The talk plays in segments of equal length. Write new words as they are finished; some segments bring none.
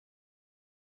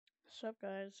What's up,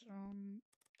 guys?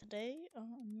 Today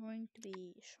I'm going to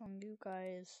be showing you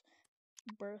guys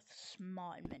berth-s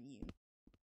mod menu.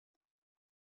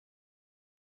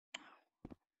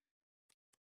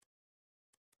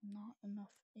 Not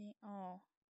enough.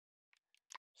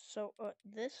 So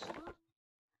this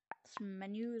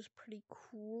menu is pretty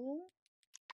cool.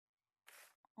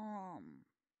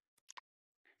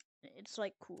 It's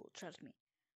like cool, trust me.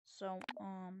 So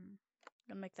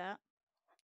gonna make that.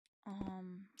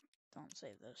 Don't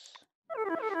save this.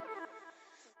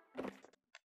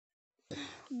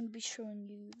 I'm gonna be showing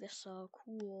you this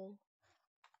cool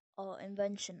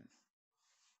invention.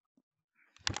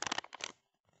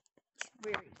 It's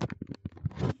very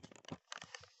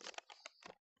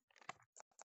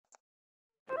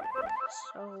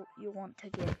So you want to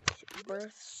get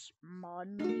berth-s mod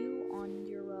menu on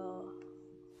your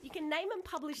You can name and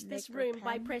publish this room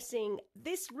by pressing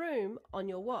this room on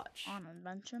your watch. On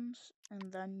inventions,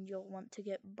 and then you'll want to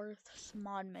get berth-s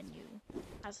mod menu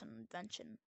as an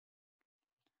invention.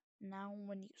 Now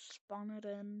when you spawn it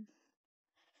in,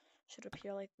 it should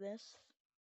appear like this.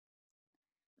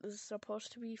 This is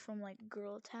supposed to be from like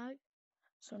girl tag.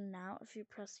 So now if you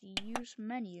press use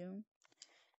menu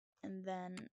and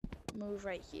then move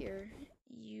right here,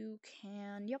 you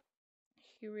can, yep,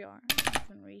 here we are.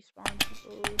 You can respawn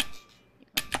people, you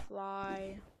can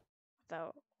fly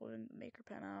without holding the maker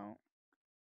pen out.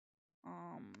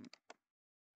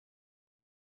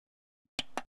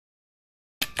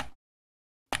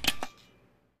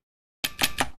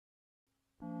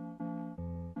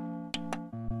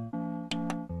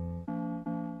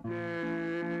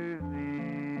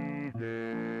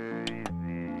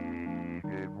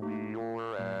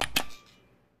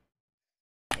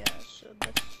 So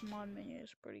this mod menu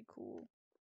is pretty cool.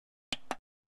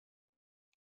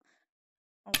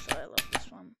 Also, I love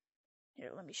this one.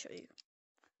 Here, let me show you.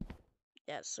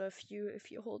 Yeah, so if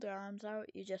you hold your arms out,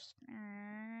 you just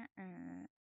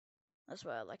that's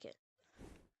why I like it.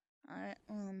 Alright,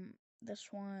 this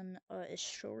one is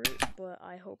short, but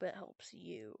I hope it helps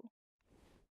you.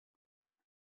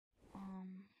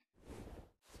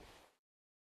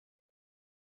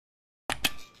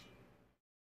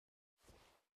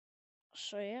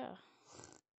 So yeah,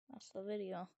 that's the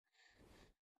video.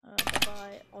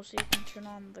 Bye-bye. Also, you can turn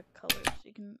on the colors.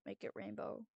 You can make it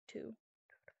rainbow, too.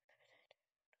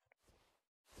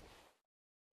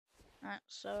 Alright,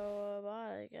 so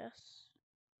bye, I guess.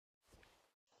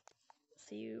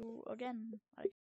 See you again.